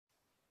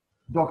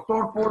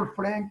Doctor Paul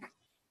Frenk,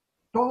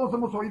 todos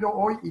hemos oído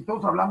hoy y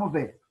todos hablamos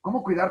de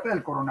cómo cuidarte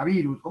del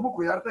coronavirus, cómo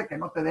cuidarte de que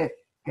no te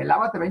dé, que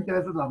lávate 20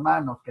 veces las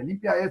manos, que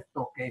limpia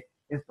esto, que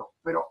esto.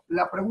 Pero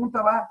la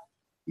pregunta va,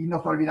 ¿y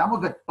nos olvidamos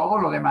de todo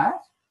lo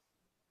demás?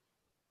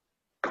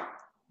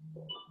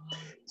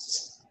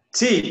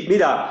 Sí,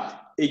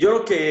 mira, yo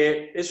creo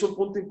que es un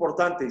punto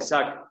importante,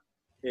 Isaac.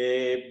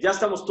 Ya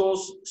estamos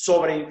todos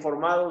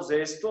sobreinformados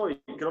de esto y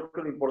creo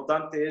que lo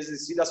importante es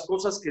decir las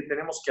cosas que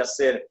tenemos que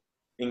hacer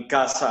en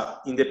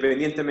casa,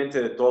 independientemente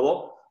de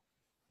todo.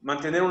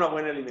 Mantener una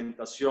buena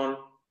alimentación,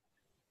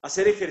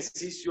 hacer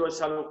ejercicio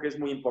es algo que es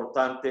muy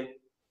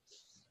importante,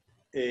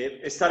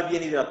 estar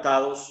bien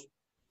hidratados.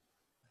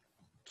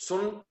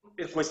 Son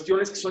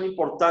cuestiones que son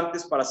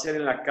importantes para hacer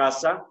en la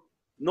casa.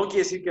 No quiere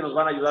decir que nos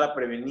van a ayudar a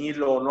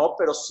prevenirlo o no,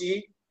 pero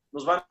sí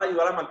nos van a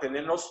ayudar a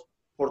mantenernos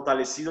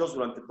fortalecidos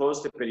durante todo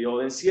este periodo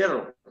de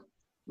encierro.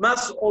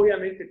 Más,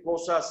 obviamente,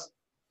 cosas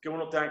que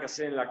uno tenga que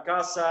hacer en la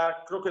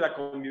casa. Creo que la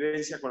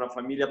convivencia con la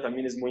familia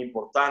también es muy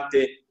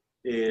importante.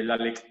 La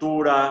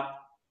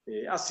lectura,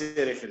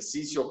 hacer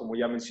ejercicio, como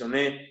ya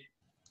mencioné,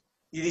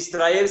 y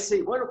distraerse.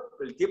 Y bueno,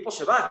 el tiempo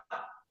se va,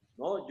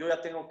 ¿no? Yo ya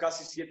tengo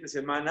casi 7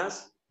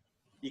 semanas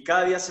y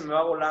cada día se me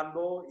va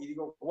volando y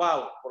digo,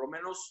 wow, por lo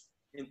menos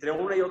entre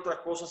una y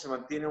otra cosa se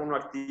mantiene uno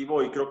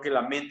activo y creo que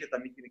la mente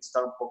también tiene que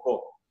estar un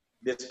poco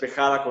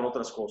despejada con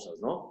otras cosas,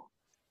 ¿no?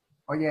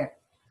 Oye,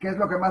 ¿qué es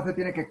lo que más se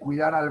tiene que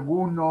cuidar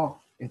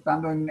alguno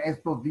estando en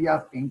estos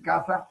días en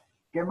casa?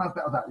 ¿Qué más?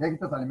 O sea, ya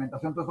quitas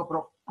alimentación, todo eso,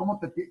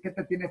 pero ¿qué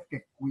te tienes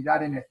que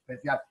cuidar en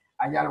especial?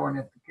 ¿Hay algo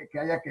que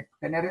haya que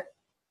tener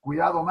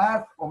cuidado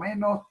más o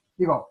menos?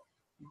 Digo,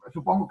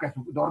 supongo que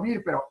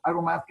dormir, pero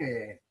algo más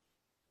que...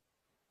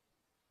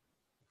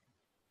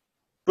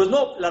 Pues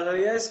no, la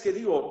realidad es que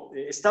digo,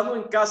 estando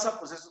en casa,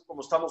 pues es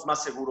como estamos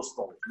más seguros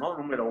todos, ¿no?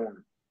 Número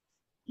uno.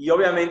 Y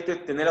obviamente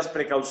tener las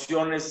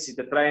precauciones, si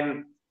te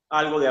traen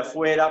algo de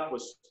afuera,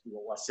 pues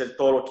digo, hacer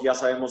todo lo que ya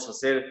sabemos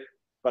hacer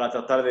para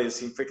tratar de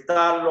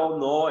desinfectarlo,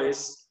 ¿no?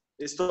 Es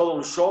todo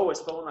un show,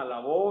 es toda una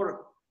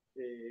labor,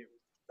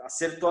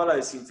 hacer toda la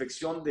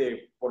desinfección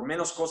de por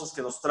menos cosas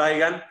que nos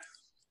traigan.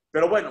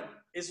 Pero bueno,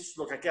 eso es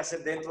lo que hay que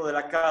hacer dentro de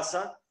la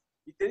casa.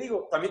 Y te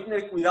digo, también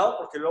tener cuidado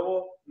porque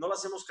luego no le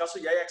hacemos caso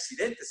y hay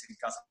accidentes en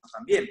casa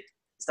también.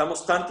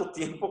 Estamos tanto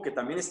tiempo que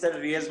también está el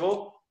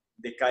riesgo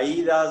de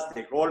caídas,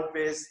 de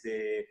golpes,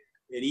 de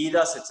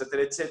heridas,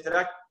 etcétera,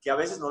 etcétera, que a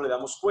veces no le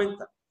damos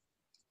cuenta.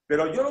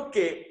 Pero yo creo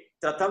que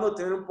tratando de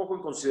tener un poco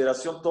en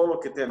consideración todo lo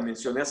que te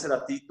mencioné hace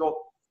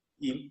ratito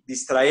y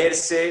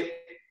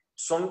distraerse,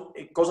 son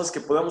cosas que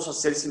podemos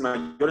hacer sin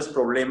mayores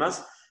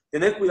problemas.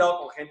 Tener cuidado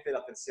con gente de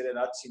la tercera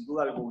edad, sin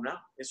duda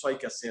alguna, eso hay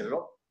que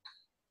hacerlo.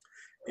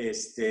 Y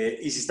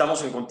si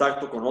estamos en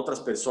contacto con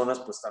otras personas,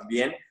 pues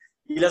también.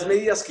 Y las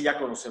medidas que ya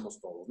conocemos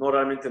todos, ¿no?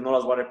 Realmente no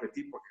las voy a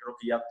repetir porque creo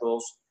que ya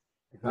todos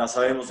las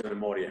sabemos de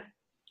memoria.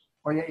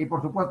 Oye, y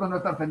por supuesto no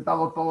estar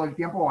sentado todo el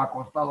tiempo o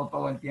acostado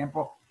todo el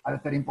tiempo ha de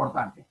ser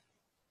importante.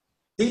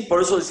 Sí,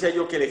 por eso decía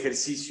yo que el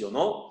ejercicio,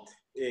 ¿no?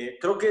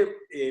 Creo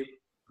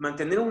que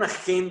mantener una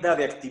agenda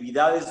de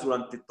actividades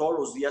durante todos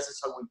los días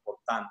es algo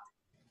importante,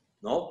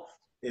 ¿no?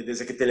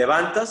 Desde que te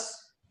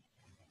levantas,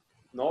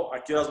 ¿no?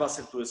 ¿A qué horas vas a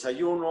hacer tu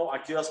desayuno?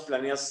 ¿A qué horas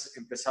planeas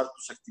empezar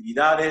tus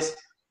actividades?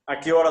 ¿A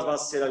qué horas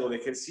vas a hacer algo de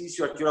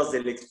ejercicio? ¿A qué horas de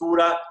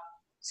lectura?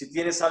 Si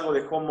tienes algo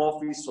de home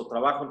office o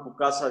trabajo en tu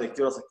casa, ¿de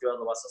qué horas a qué horas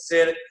lo vas a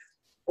hacer?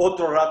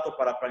 Otro rato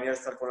para planear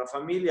estar con la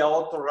familia,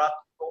 otro rato.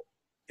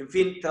 En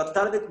fin,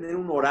 tratar de tener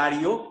un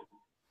horario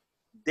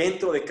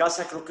dentro de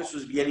casa, creo que eso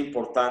es bien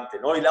importante,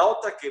 ¿no? Y la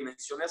otra que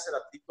mencioné hace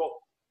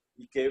ratito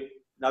y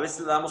que a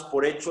veces la damos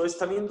por hecho es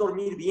también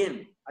dormir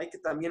bien. Hay que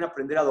también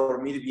aprender a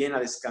dormir bien, a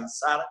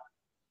descansar.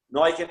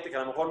 No hay gente que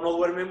a lo mejor no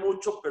duerme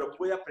mucho, pero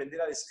puede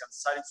aprender a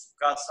descansar en su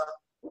casa,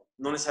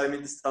 no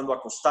necesariamente estando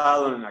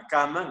acostado en la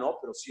cama, ¿no?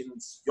 Pero sí en un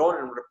sillón,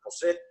 en un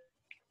reposet.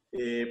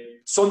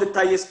 Son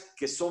detalles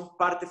que son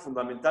parte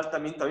fundamental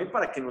también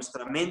para que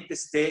nuestra mente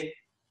esté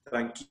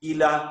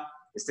tranquila,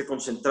 esté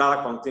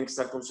concentrada cuando tiene que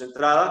estar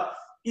concentrada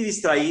y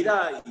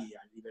distraída y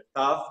a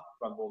libertad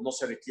cuando no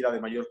se requiera de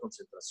mayor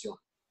concentración.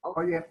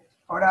 Oye,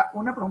 ahora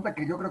una pregunta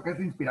que yo creo que es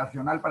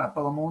inspiracional para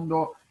todo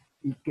mundo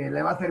y que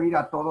le va a servir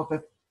a todos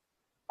es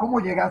 ¿cómo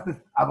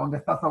llegaste a donde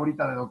estás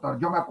ahorita de doctor?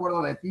 Yo me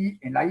acuerdo de ti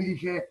en la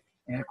Yidishe,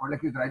 en el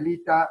colegio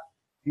israelita,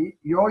 ¿sí?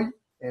 Y hoy,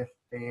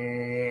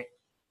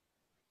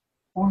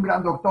 un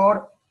gran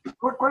doctor.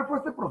 ¿Cuál fue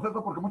este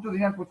proceso? Porque muchos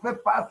dirían, pues fue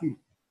fácil.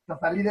 O sea,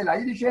 salí de la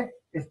Yidishe,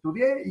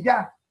 estudié y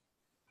ya.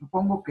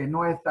 Supongo que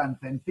no es tan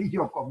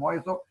sencillo como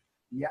eso.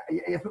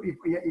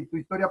 Y tu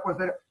historia puede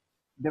ser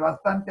de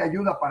bastante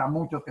ayuda para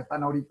muchos que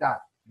están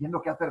ahorita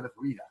viendo qué hacer de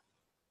su vida.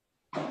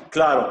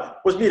 Claro,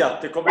 pues mira,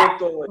 te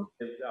comento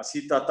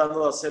así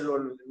tratando de hacerlo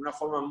en una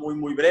forma muy,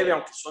 muy breve,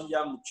 aunque son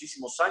ya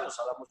muchísimos años,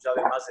 hablamos ya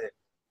de más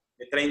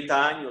de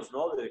 30 años,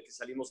 ¿no? Desde que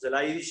salimos de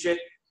la Yidishe.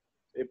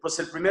 Pues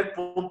el primer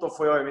punto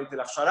fue obviamente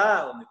la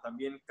Akshara, donde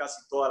también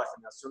casi toda la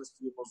generación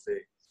estuvimos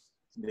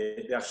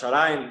de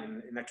Akshara,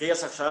 en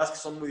aquellas Aksharas que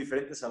son muy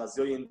diferentes a las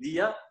de hoy en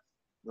día,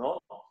 ¿no?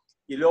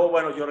 Y luego,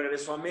 bueno, yo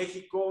regreso a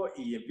México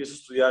y empiezo a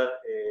estudiar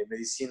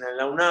medicina en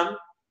la UNAM.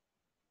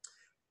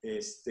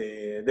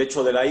 De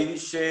hecho, de la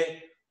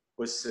Yidishe,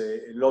 pues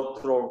el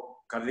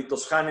otro,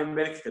 Carlitos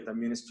Hanenberg, que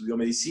también estudió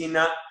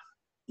medicina,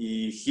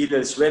 y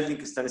Hillel Swerling,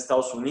 que está en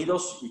Estados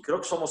Unidos, y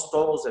creo que somos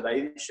todos de la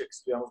Yidishe que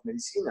estudiamos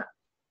medicina.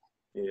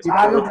 Y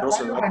varios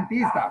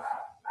dentistas.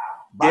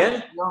 ¿Bien?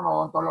 Estudiaron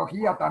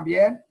odontología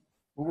también.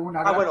 Hubo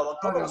una gran bueno, de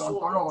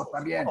odontólogos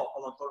también. No,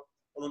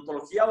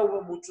 odontología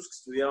hubo muchos que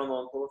estudiaron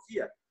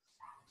odontología.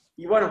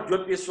 Y bueno, yo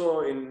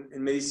empiezo en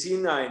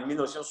medicina en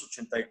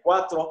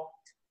 1984,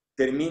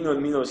 termino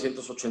en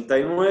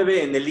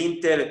 1989. En el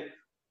Inter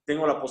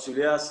tengo la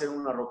posibilidad de hacer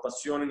una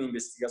rotación en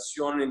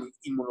investigación en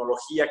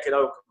inmunología, que era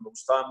algo que me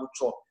gustaba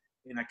mucho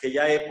en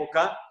aquella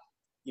época,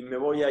 y me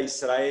voy a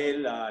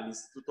Israel, al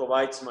Instituto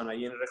Weizmann,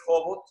 ahí en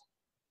Rehovot,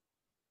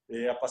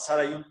 a pasar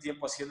ahí un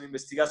tiempo haciendo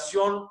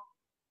investigación.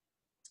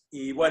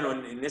 Y bueno,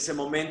 en ese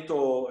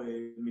momento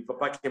mi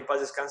papá, que en paz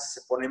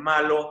descanse, se pone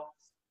malo,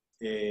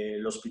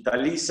 lo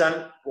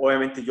hospitalizan.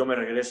 Obviamente yo me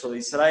regreso de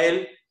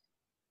Israel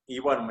y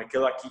bueno, me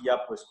quedo aquí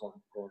ya pues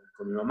con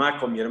mi mamá,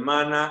 con mi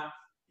hermana,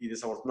 y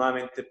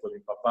desafortunadamente pues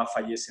mi papá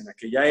fallece en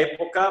aquella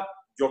época.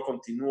 Yo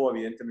continúo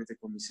evidentemente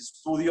con mis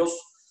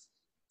estudios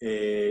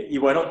y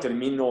bueno,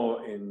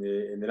 termino en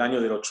el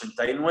año del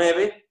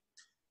 89,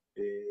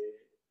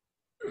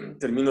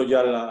 termino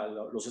ya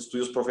los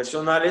estudios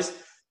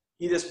profesionales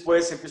y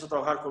después empiezo a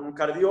trabajar con un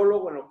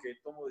cardiólogo en lo que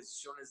tomo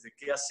decisiones de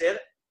qué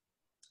hacer.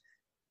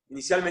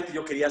 Inicialmente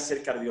yo quería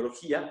hacer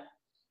cardiología,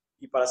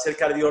 y para ser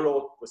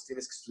cardiólogo pues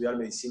tienes que estudiar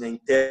medicina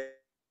interna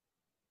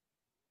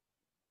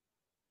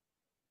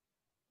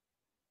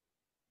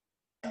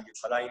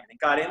en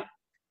Karen,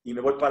 y me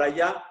voy para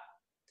allá.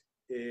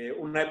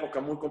 Una época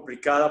muy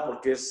complicada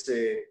porque es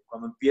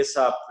cuando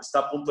está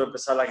a punto de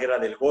empezar la guerra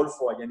del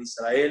Golfo allá en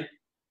Israel,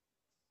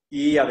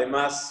 y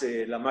además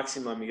la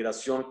máxima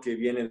migración que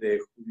viene de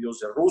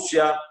judíos de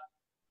Rusia,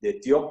 de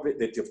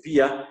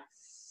Etiopía.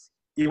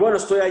 Y bueno,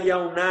 estoy allá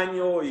un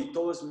año y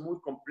todo es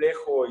muy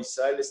complejo.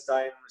 Israel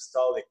está en un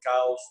estado de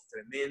caos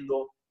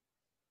tremendo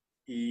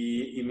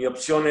y mi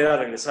opción era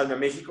regresarme a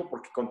México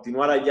porque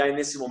continuar allá en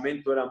ese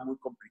momento era muy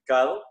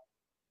complicado.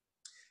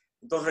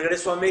 Entonces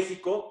regreso a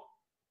México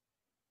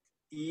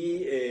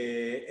y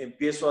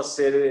empiezo a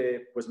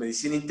hacer pues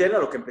medicina interna.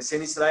 Lo que empecé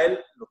en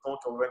Israel lo tengo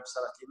que volver a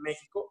empezar aquí en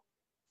México.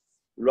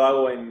 Lo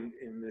hago en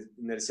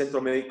el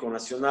Centro Médico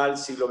Nacional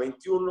Siglo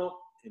XXI,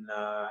 en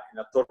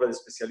la Torre de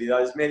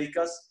Especialidades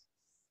Médicas.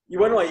 Y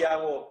bueno, ahí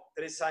hago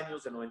 3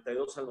 años, de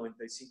 92 al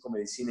 95,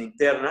 medicina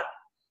interna.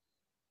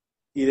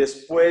 Y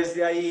después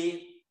de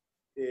ahí,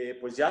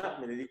 pues ya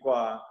me dedico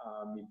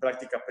a mi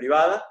práctica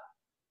privada.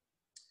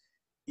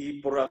 Y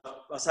por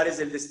azares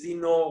del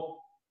destino,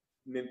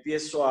 me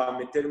empiezo a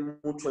meter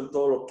mucho en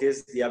todo lo que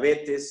es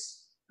diabetes,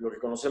 lo que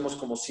conocemos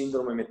como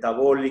síndrome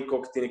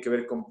metabólico, que tiene que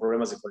ver con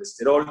problemas de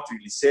colesterol,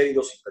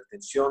 triglicéridos,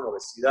 hipertensión,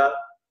 obesidad.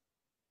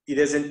 Y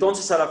desde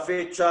entonces a la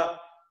fecha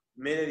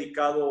me he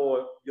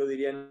dedicado, yo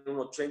diría, en un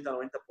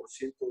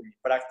 80-90% de mi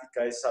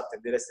práctica es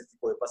atender a este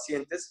tipo de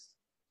pacientes,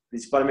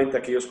 principalmente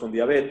aquellos con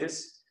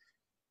diabetes.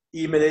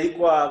 Y me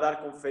dedico a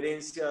dar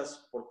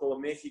conferencias por todo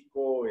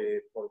México,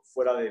 por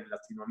fuera de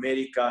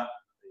Latinoamérica,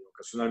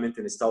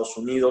 ocasionalmente en Estados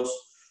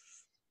Unidos.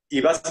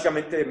 Y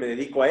básicamente me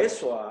dedico a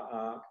eso,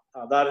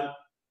 a dar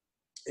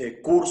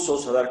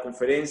cursos, a dar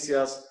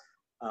conferencias,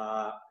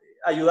 a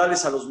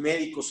ayudarles a los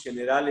médicos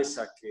generales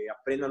a que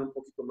aprendan un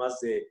poquito más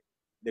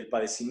del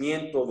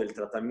padecimiento, del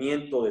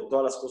tratamiento, de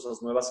todas las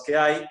cosas nuevas que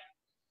hay.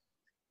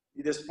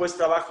 Y después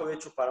trabajo, de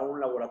hecho, para un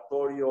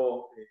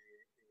laboratorio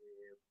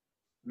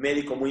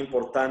médico muy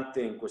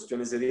importante en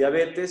cuestiones de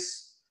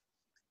diabetes.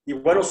 Y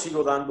bueno,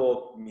 sigo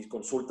dando mi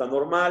consulta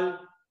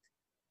normal.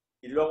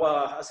 Y luego,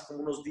 hace como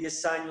unos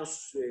 10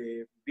 años,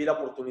 vi la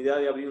oportunidad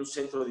de abrir un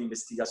centro de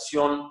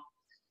investigación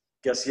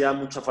que hacía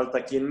mucha falta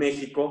aquí en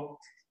México,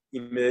 y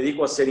me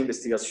dedico a hacer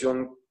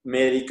investigación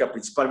médica,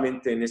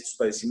 principalmente en estos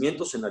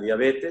padecimientos, en la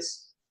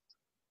diabetes.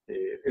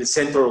 El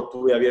centro lo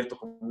tuve abierto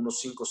como unos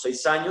 5 o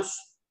 6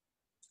 años,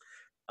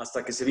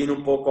 hasta que se vino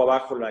un poco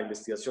abajo la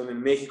investigación en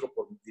México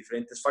por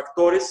diferentes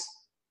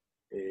factores.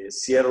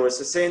 Cierro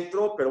ese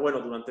centro, pero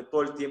bueno, durante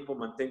todo el tiempo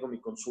mantengo mi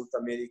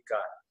consulta médica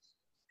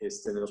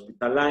en el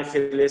Hospital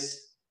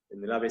Ángeles,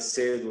 en el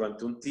ABC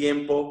durante un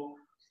tiempo,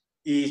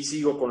 y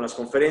sigo con las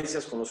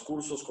conferencias, con los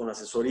cursos, con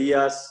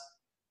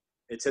asesorías,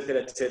 etcétera,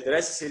 etcétera.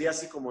 Ese sería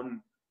así como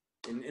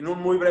en un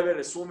muy breve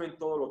resumen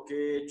todo lo que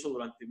he hecho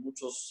durante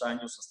muchos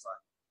años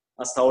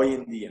hasta hoy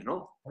en día,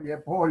 ¿no? Oye,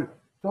 Paul,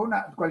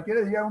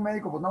 cualquier día un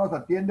médico pues nada más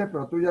atiende,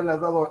 pero tú ya le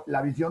has dado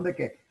la visión de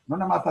que no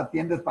nada más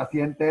atiendes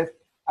pacientes,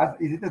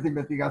 hiciste esa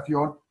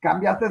investigación,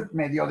 cambiaste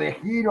medio de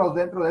giros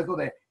dentro de eso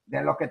de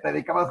lo que te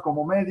dedicabas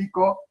como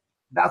médico,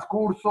 das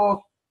cursos,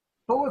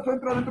 ¿todo eso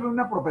entra dentro de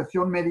una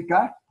profesión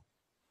médica?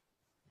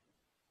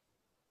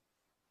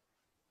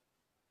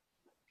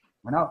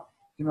 Bueno,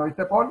 ¿sí me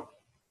oíste, Paul?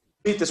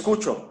 Sí, te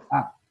escucho.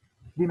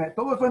 Dime,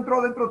 ¿todo eso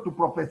entró dentro de tu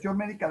profesión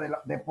médica,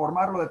 de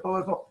formarlo, de todo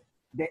eso,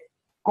 de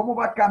cómo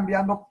va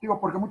cambiando? Digo,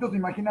 porque muchos se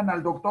imaginan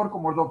al doctor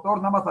como el doctor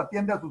nada más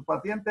atiende a sus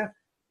pacientes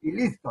y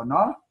listo,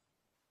 ¿no?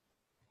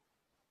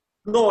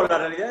 No, la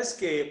realidad es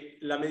que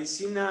la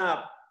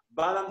medicina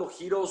va dando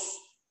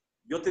giros,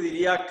 yo te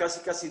diría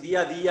casi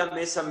día a día,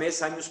 mes a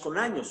mes, años con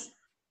años.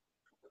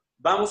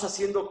 Vamos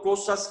haciendo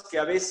cosas que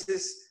a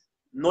veces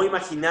no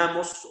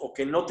imaginamos o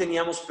que no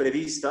teníamos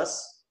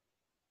previstas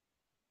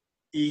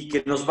y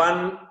que nos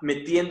van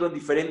metiendo en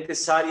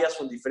diferentes áreas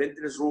o en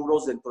diferentes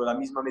rubros dentro de la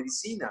misma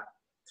medicina.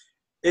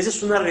 Esa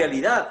es una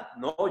realidad,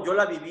 ¿no? Yo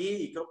la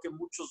viví y creo que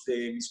muchos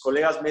de mis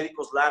colegas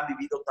médicos la han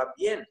vivido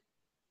también,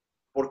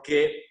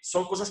 porque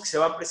son cosas que se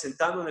van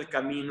presentando en el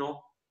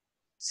camino.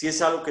 Si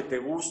es algo que te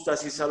gusta,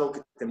 si es algo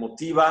que te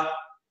motiva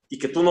y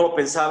que tú no lo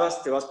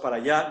pensabas, te vas para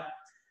allá.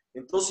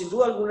 Entonces, sin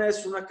duda alguna,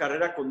 es una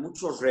carrera con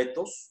muchos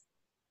retos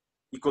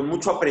y con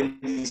mucho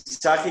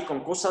aprendizaje y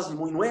con cosas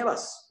muy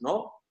nuevas,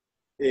 ¿no?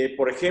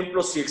 Por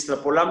ejemplo, si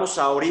extrapolamos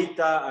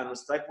ahorita a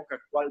nuestra época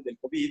actual del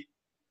COVID,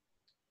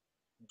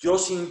 yo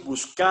sin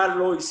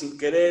buscarlo y sin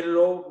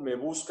quererlo, me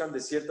buscan de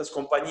ciertas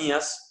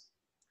compañías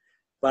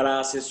para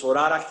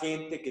asesorar a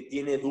gente que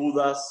tiene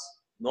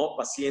dudas, ¿no?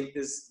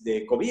 Pacientes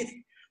de COVID.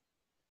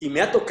 Y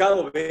me ha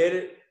tocado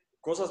ver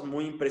cosas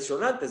muy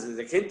impresionantes,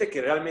 desde gente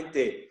que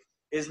realmente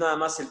es nada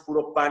más el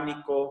puro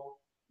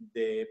pánico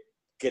de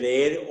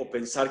creer o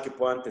pensar que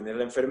puedan tener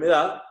la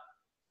enfermedad,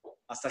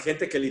 hasta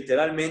gente que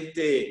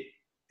literalmente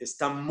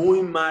está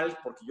muy mal,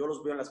 porque yo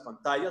los veo en las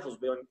pantallas, los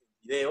veo en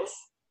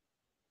videos,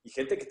 y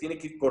gente que tiene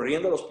que ir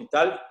corriendo al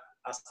hospital,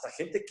 hasta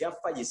gente que ha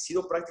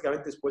fallecido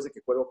prácticamente después de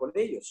que juego con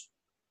ellos.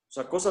 O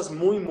sea, cosas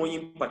muy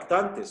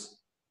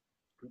impactantes.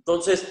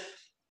 Entonces,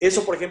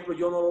 eso, por ejemplo,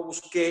 yo no lo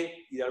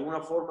busqué y de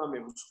alguna forma me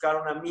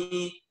buscaron a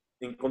mí,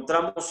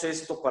 encontramos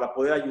esto para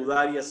poder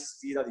ayudar y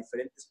asistir a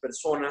diferentes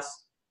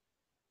personas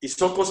y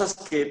son cosas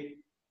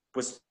que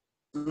pues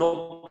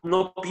no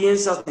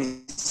piensas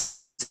ni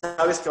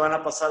sabes que van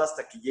a pasar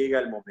hasta que llega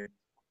el momento.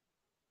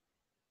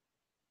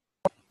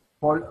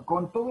 Paul,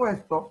 con todo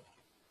esto,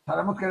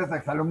 sabemos que eres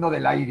exalumno de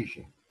la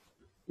Irish.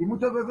 Y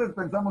muchas veces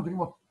pensamos,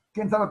 decimos,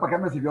 ¿quién sabe para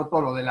qué me sirvió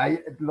todo lo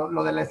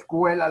de la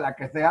escuela, la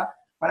que sea?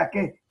 ¿Para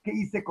qué? ¿Qué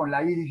hice con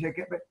la Irish?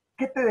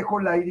 ¿Qué te dejó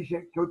la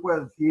Irish que hoy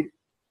puedes decir,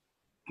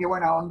 qué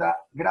buena onda,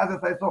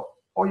 gracias a eso,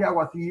 hoy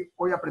hago así,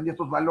 hoy aprendí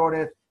estos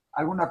valores,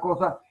 alguna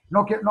cosa?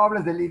 No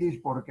hables del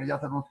Irish porque ya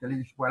sabemos que el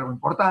Irish fue algo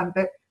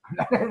importante.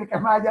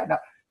 No.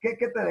 ¿Qué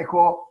te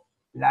dejó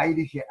la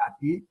Irish a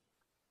ti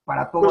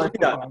para todo Pues esto,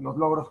 mira, para los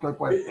logros que hoy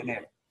puedes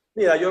tener?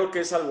 Mira, yo creo que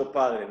es algo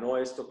padre, ¿no?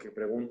 Esto que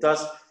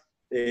preguntas.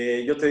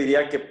 Yo te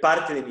diría que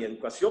parte de mi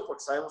educación,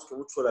 porque sabemos que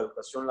mucho de la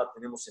educación la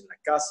tenemos en la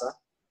casa,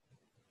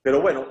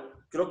 pero bueno,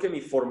 creo que mi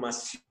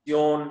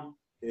formación,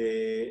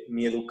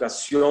 mi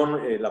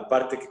educación, la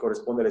parte que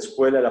corresponde a la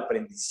escuela, el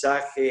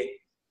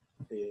aprendizaje,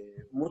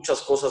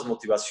 muchas cosas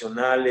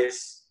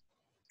motivacionales.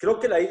 Creo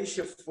que la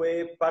Irish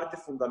fue parte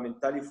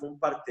fundamental y fue un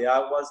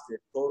parteaguas de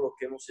todo lo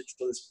que hemos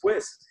hecho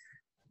después.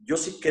 Yo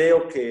sí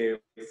creo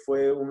que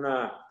fue un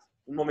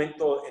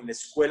momento en la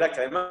escuela,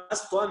 que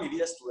además toda mi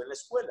vida estuve en la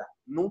escuela.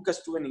 Nunca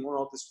estuve en ninguna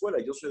otra escuela.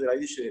 Yo soy de la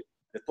Irish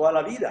de toda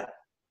la vida.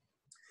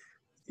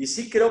 Y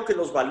sí creo que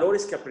los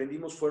valores que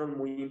aprendimos fueron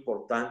muy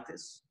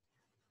importantes.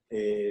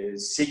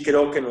 Sí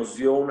creo que nos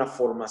dio una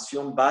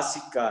formación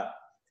básica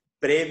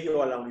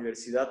previo a la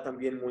universidad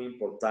también muy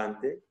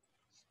importante.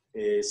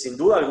 Sin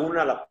duda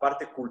alguna, la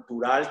parte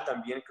cultural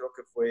también creo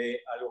que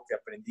fue algo que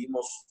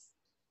aprendimos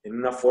en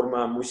una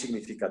forma muy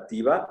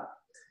significativa.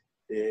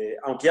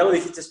 Aunque ya lo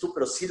dijiste tú,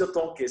 pero sí lo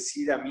tengo que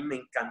decir, a mí me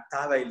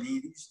encantaba el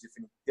Yiddish,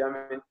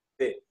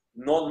 definitivamente.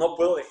 No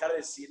puedo dejar de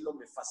decirlo,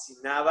 me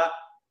fascinaba.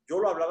 Yo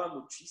lo hablaba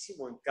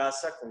muchísimo en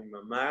casa con mi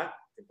mamá,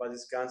 que en paz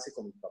descanse,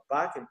 con mi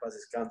papá, que en paz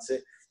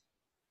descanse.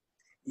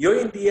 Y hoy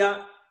en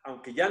día,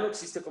 aunque ya no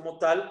existe como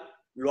tal,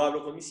 lo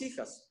hablo con mis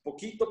hijas.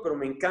 Poquito, pero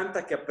me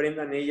encanta que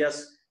aprendan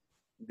ellas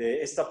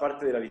de esta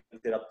parte de la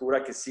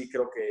literatura que sí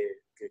creo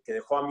que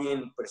dejó a mí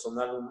en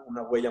personal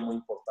una huella muy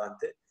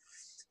importante.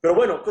 Pero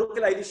bueno, creo que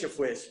la Irish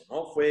fue eso,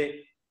 ¿no?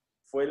 Fue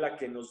la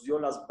que nos dio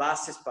las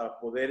bases para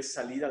poder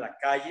salir a la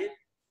calle,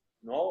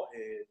 ¿no?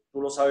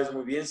 Tú lo sabes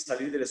muy bien,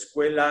 salir de la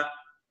escuela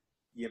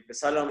y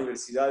empezar la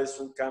universidad es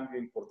un cambio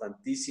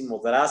importantísimo,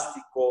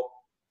 drástico,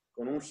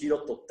 con un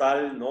giro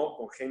total, ¿no?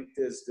 Con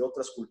gentes de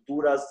otras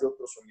culturas, de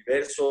otros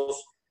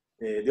universos,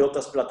 de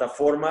otras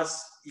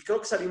plataformas. Y creo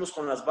que salimos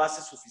con las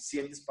bases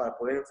suficientes para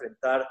poder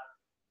enfrentar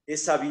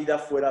esa vida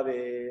fuera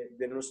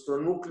de nuestro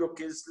núcleo,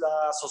 que es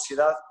la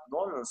sociedad,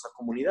 ¿no? Nuestra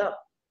comunidad.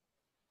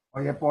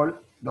 Oye,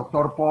 Paul,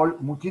 doctor Paul,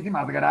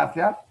 muchísimas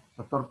gracias,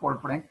 doctor Paul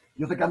Frenk.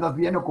 Yo sé que andas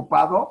bien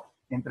ocupado,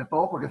 entre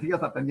todo, porque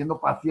sigues atendiendo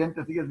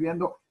pacientes, sigues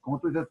viendo, como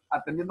tú dices,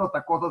 atendiendo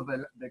hasta cosas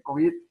de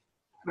COVID,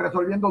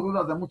 resolviendo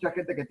dudas de mucha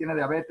gente que tiene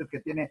diabetes, que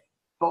tiene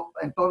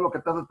en todo lo que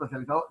estás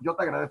especializado. Yo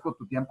te agradezco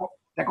tu tiempo.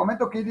 Te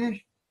comento que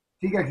Yiddish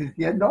sigue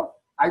existiendo,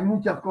 hay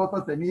muchas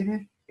cosas en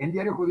Yiddish. En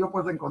Diario Judío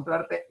puedes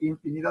encontrarte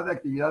infinidad de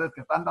actividades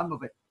que están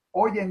dándose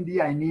hoy en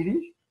día en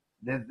Yiddish,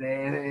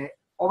 desde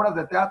obras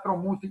de teatro,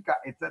 música,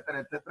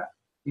 etcétera, etcétera.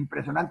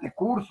 Impresionante,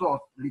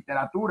 cursos,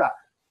 literatura,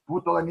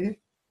 todo en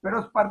Yiddish, pero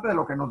es parte de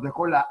lo que nos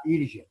dejó la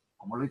Irish,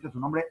 como lo dice su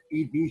nombre,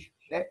 Yiddish,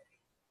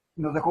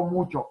 nos dejó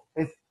mucho.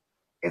 Es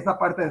esa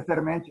parte de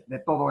ser mensch, de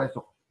todo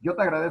eso. Yo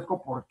te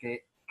agradezco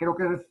porque creo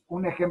que eres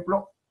un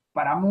ejemplo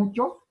para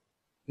muchos,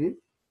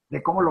 ¿sí?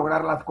 De cómo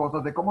lograr las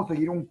cosas, de cómo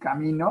seguir un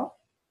camino,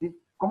 ¿sí?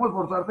 Cómo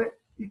esforzarse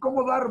y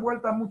cómo dar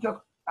vuelta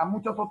a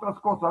muchas otras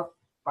cosas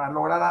para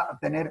lograr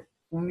tener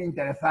un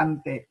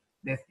interesante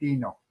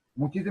destino.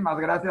 Muchísimas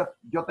gracias.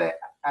 Yo te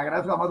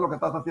agradezco además lo que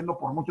estás haciendo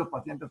por muchos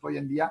pacientes hoy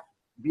en día,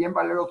 bien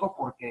valioso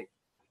porque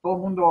todo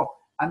el mundo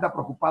anda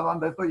preocupado,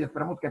 anda esto y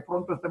esperemos que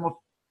pronto estemos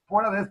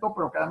fuera de esto,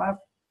 pero que además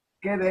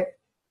quede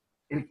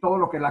todo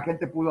lo que la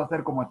gente pudo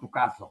hacer como en tu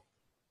caso.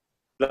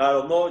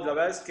 Claro, no, la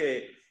verdad es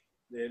que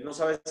no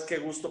sabes qué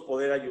gusto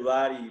poder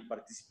ayudar y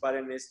participar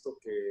en esto,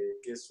 que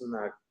es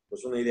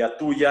pues una idea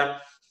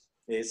tuya.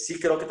 Sí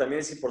creo que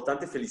también es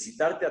importante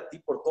felicitarte a ti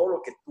por todo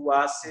lo que tú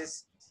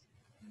haces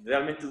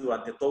realmente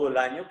durante todo el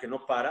año, que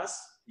no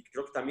paras, y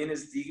creo que también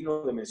es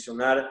digno de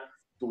mencionar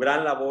tu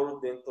gran labor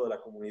dentro de la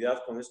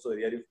comunidad con esto de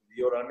Diario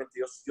Judío. Realmente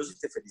yo sí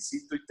te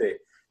felicito y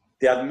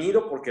te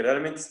admiro porque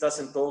realmente estás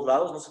en todos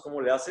lados, no sé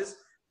cómo le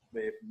haces,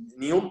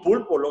 ni un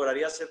pulpo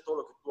lograría hacer todo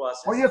lo que tú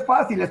haces. Hoy es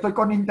fácil, estoy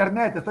con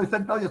internet, estoy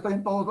sentado y estoy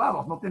en todos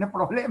lados, no tiene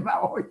problema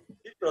hoy.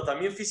 Sí, pero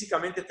también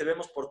físicamente te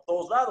vemos por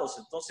todos lados,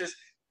 entonces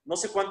no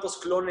sé cuántos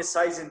clones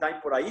hay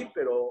por ahí,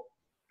 pero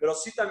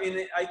sí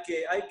también hay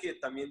que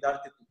también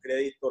darte tu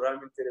crédito,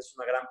 realmente eres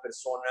una gran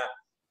persona,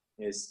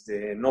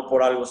 no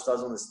por algo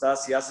estás donde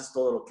estás y haces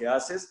todo lo que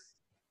haces.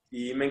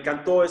 Y me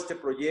encantó este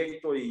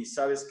proyecto y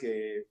sabes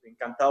que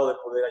encantado de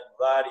poder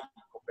ayudar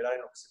y cooperar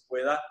en lo que se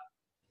pueda.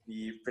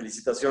 Y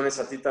felicitaciones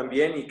a ti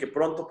también y que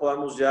pronto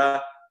podamos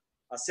ya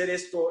hacer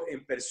esto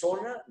en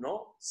persona,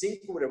 ¿no? Sin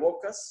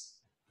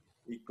cubrebocas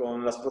y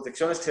con las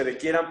protecciones que se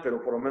requieran,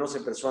 pero por lo menos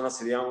en persona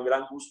sería un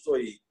gran gusto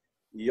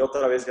y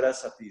otra vez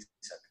gracias a ti,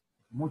 Isaac.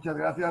 Muchas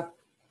gracias,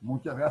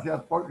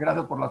 gracias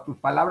por tus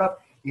palabras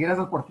y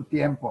gracias por tu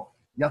tiempo.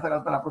 Ya será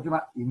hasta la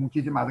próxima y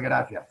muchísimas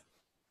gracias.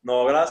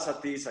 No, gracias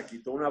a ti,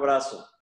 Isaquito. Un abrazo.